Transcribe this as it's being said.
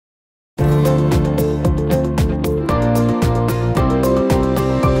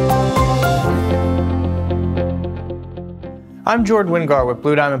I'm Wingard with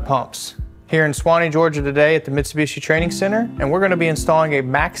Blue Diamond Pumps, here in Swanee, Georgia today at the Mitsubishi Training Center, and we're going to be installing a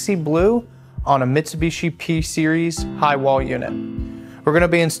Maxi Blue on a Mitsubishi P-Series high wall unit. We're going to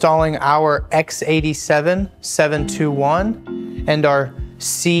be installing our X87 721 and our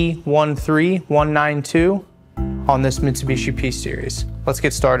C13192 on this Mitsubishi P-Series. Let's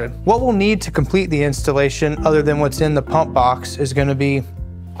get started. What we'll need to complete the installation, other than what's in the pump box, is going to be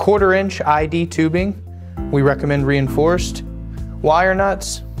 1/4 inch ID tubing. We recommend reinforced, wire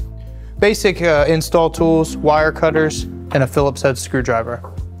nuts, basic install tools, wire cutters, and a Phillips head screwdriver.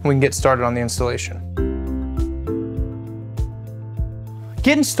 We can get started on the installation.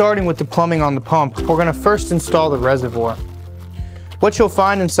 Getting started with the plumbing on the pump, we're going to first install the reservoir. What you'll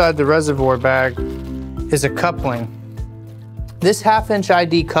find inside the reservoir bag is a coupling. This 1/2 inch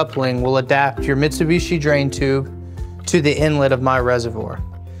ID coupling will adapt your Mitsubishi drain tube to the inlet of my reservoir.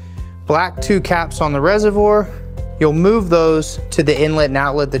 Black 2 caps on the reservoir, you'll move those to the inlet and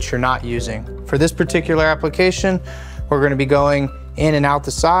outlet that you're not using. For this particular application, we're going to be going in and out the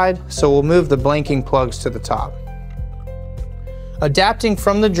side, so we'll move the blanking plugs to the top. Adapting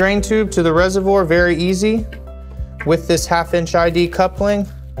from the drain tube to the reservoir, very easy. With this 1/2 inch ID coupling,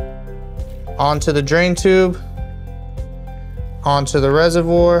 onto the drain tube, onto the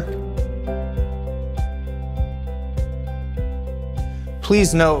reservoir.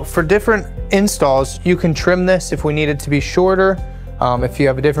 Please note, for different installs, you can trim this if we need it to be shorter. If you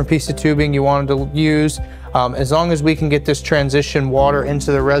have a different piece of tubing you wanted to use, as long as we can get this transition water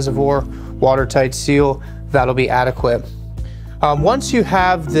into the reservoir, watertight seal, that'll be adequate. Once you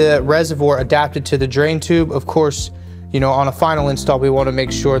have the reservoir adapted to the drain tube, of course, on a final install, we want to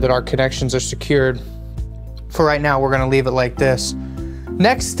make sure that our connections are secured. For right now, we're going to leave it like this.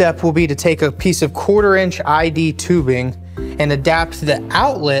 Next step will be to take a piece of 1/4 inch ID tubing and adapt the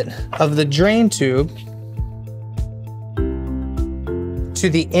outlet of the drain tube to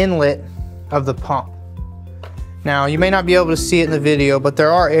the inlet of the pump. Now, you may not be able to see it in the video, but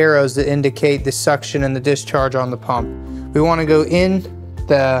there are arrows that indicate the suction and the discharge on the pump. We want to go in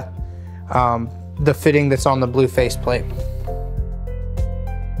the fitting that's on the blue faceplate.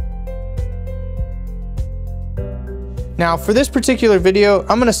 Now, for this particular video,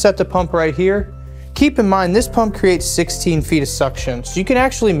 I'm going to set the pump right here. Keep in mind, this pump creates 16 feet of suction, so you can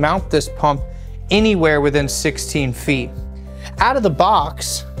actually mount this pump anywhere within 16 feet. Out of the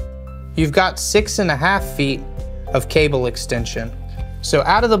box, you've got 6.5 feet of cable extension. So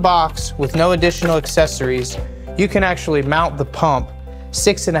out of the box, with no additional accessories, you can actually mount the pump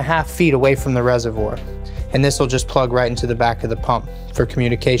 6.5 feet away from the reservoir. And this will just plug right into the back of the pump for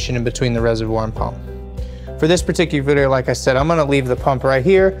communication in between the reservoir and pump. For this particular video, like I said, I'm going to leave the pump right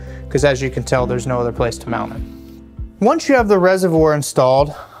here because, as you can tell, there's no other place to mount it. Once you have the reservoir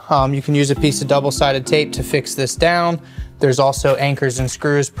installed, you can use a piece of double-sided tape to fix this down. There's also anchors and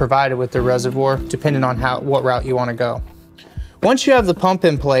screws provided with the reservoir, depending on what route you want to go. Once you have the pump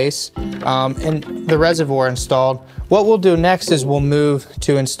in place and the reservoir installed, what we'll do next is we'll move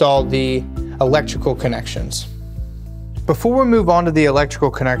to install the electrical connections. Before we move on to the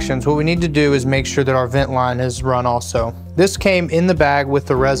electrical connections, what we need to do is make sure that our vent line is run also. This came in the bag with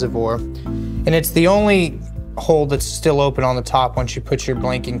the reservoir, and it's the only hole that's still open on the top once you put your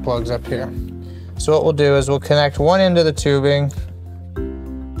blanking plugs up here. So what we'll do is we'll connect one end of the tubing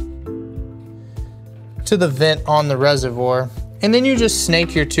to the vent on the reservoir, and then you just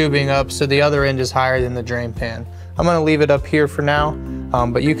snake your tubing up so the other end is higher than the drain pan. I'm going to leave it up here for now,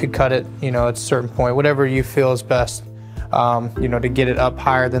 but you could cut it, at a certain point, whatever you feel is best. To get it up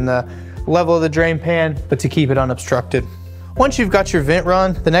higher than the level of the drain pan, but to keep it unobstructed. Once you've got your vent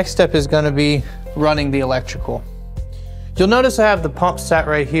run, the next step is going to be running the electrical. You'll notice I have the pump set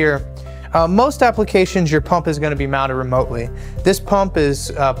right here. Most applications, your pump is going to be mounted remotely. This pump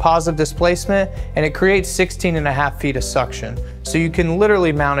is positive displacement, and it creates 16.5 feet of suction. So you can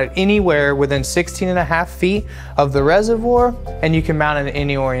literally mount it anywhere within 16.5 feet of the reservoir, and you can mount it in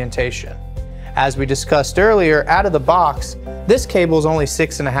any orientation. As we discussed earlier, out of the box, this cable is only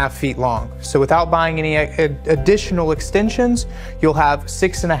 6.5 feet long. So without buying any additional extensions, you'll have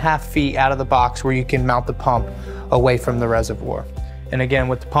 6.5 feet out of the box where you can mount the pump away from the reservoir. And again,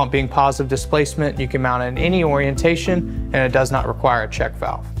 with the pump being positive displacement, you can mount it in any orientation, and it does not require a check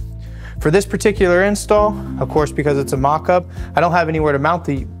valve. For this particular install, of course, because it's a mock-up, I don't have anywhere to mount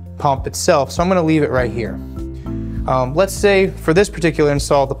the pump itself, so I'm going to leave it right here. Let's say for this particular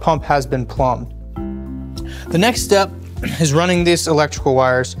install, the pump has been plumbed. The next step is running these electrical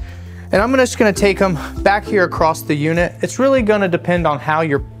wires, and I'm just going to take them back here across the unit. It's really going to depend on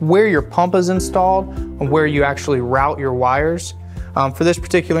where your pump is installed and where you actually route your wires. For this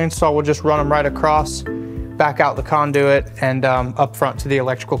particular install, we'll just run them right across. back out the conduit, and up front to the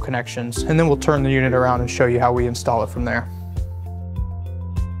electrical connections. And then we'll turn the unit around and show you how we install it from there.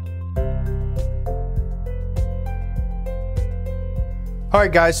 All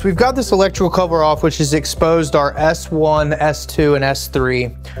right guys, so we've got this electrical cover off, which has exposed our S1, S2, and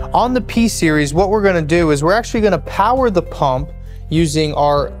S3. On the P series, what we're gonna do is we're actually gonna power the pump using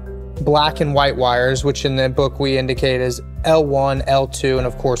our black and white wires, which in the book we indicate as L1, L2, and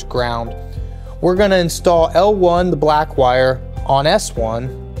of course ground. We're gonna install L1, the black wire, on S1,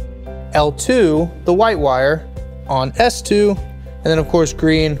 L2, the white wire, on S2, and then of course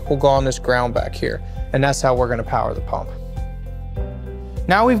green will go on this ground back here. And that's how we're gonna power the pump.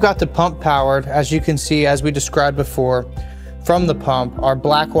 Now we've got the pump powered, as you can see, as we described before, from the pump, our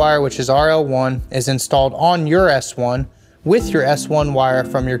black wire, which is our L1, is installed on your S1 with your S1 wire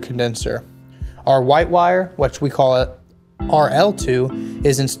from your condenser. Our white wire, which we call it our L2,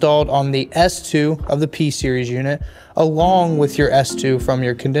 is installed on the S2 of the P series unit, along with your S2 from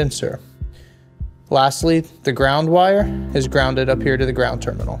your condenser. Lastly, the ground wire is grounded up here to the ground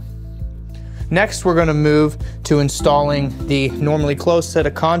terminal. Next, we're going to move to installing the normally closed set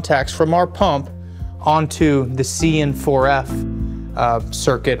of contacts from our pump onto the CN4F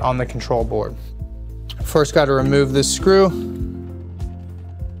circuit on the control board. First, got to remove this screw.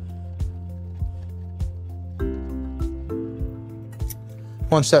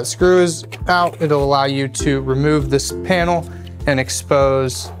 Once that screw is out, it'll allow you to remove this panel and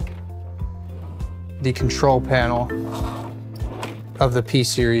expose the control panel of the P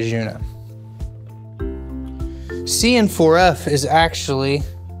series unit. CN4F is actually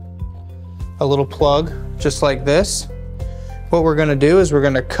a little plug just like this. What we're gonna do is we're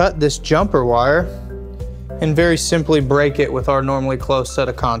gonna cut this jumper wire and very simply break it with our normally closed set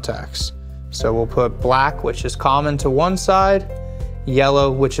of contacts. So we'll put black, which is common to one side,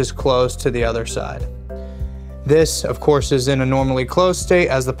 yellow, which is closed to the other side. This, of course, is in a normally closed state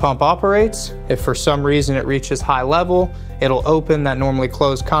as the pump operates. If for some reason it reaches high level, it'll open that normally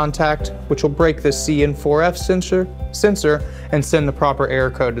closed contact, which will break the CN4F sensor and send the proper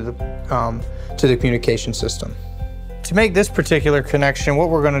error code to the communication system. To make this particular connection, what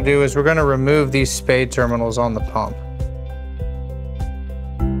we're going to do is we're going to remove these spade terminals on the pump.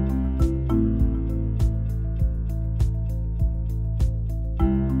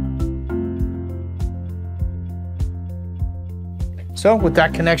 So with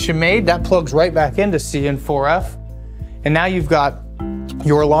that connection made, that plugs right back into CN4F. And now you've got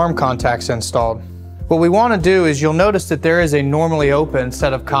your alarm contacts installed. What we want to do is you'll notice that there is a normally open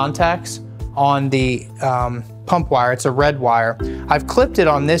set of contacts on the pump wire. It's a red wire. I've clipped it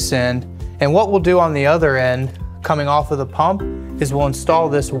on this end, and what we'll do on the other end coming off of the pump is we'll install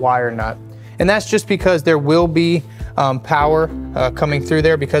this wire nut. And that's just because there will be power coming through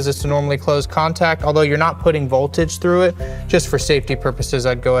there because it's a normally closed contact. Although you're not putting voltage through it, just for safety purposes,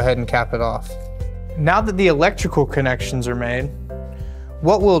 I'd go ahead and cap it off. Now that the electrical connections are made,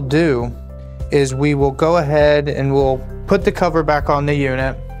 what we'll do is we will go ahead and we'll put the cover back on the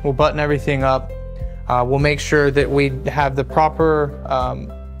unit. We'll button everything up. We'll make sure that we have the proper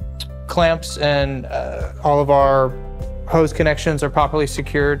clamps and all of our hose connections are properly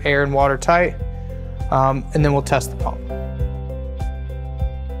secured, air and water tight, and then we'll test the pump.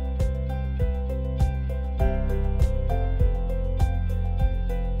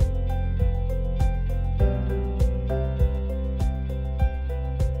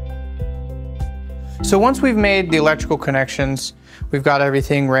 So once we've made the electrical connections, we've got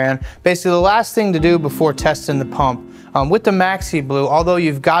everything ran. Basically, the last thing to do before testing the pump, with the Maxi Blue, although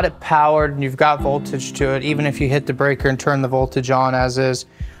you've got it powered and you've got voltage to it, even if you hit the breaker and turn the voltage on as is,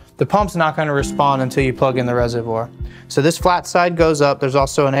 the pump's not going to respond until you plug in the reservoir. So this flat side goes up. There's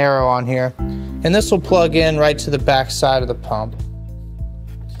also an arrow on here, and this will plug in right to the back side of the pump.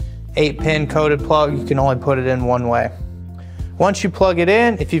 8-pin coated plug, you can only put it in one way. Once you plug it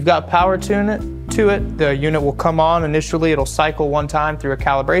in, if you've got power to it, the unit will come on. Initially, it'll cycle one time through a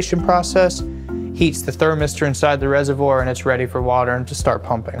calibration process, heats the thermistor inside the reservoir, and it's ready for water and to start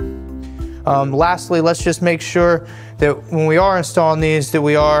pumping. Lastly, let's just make sure that when we are installing these, that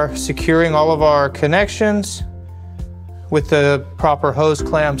we are securing all of our connections with the proper hose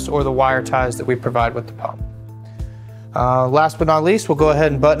clamps or the wire ties that we provide with the pump. Last but not least, we'll go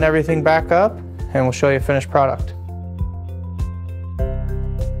ahead and button everything back up and we'll show you a finished product.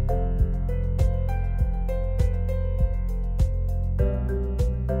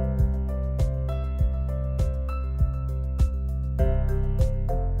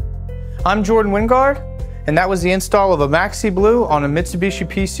 I'm Jordan Wingard, and that was the install of a Maxi Blue on a Mitsubishi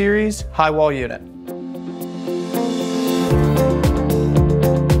P-Series high wall unit.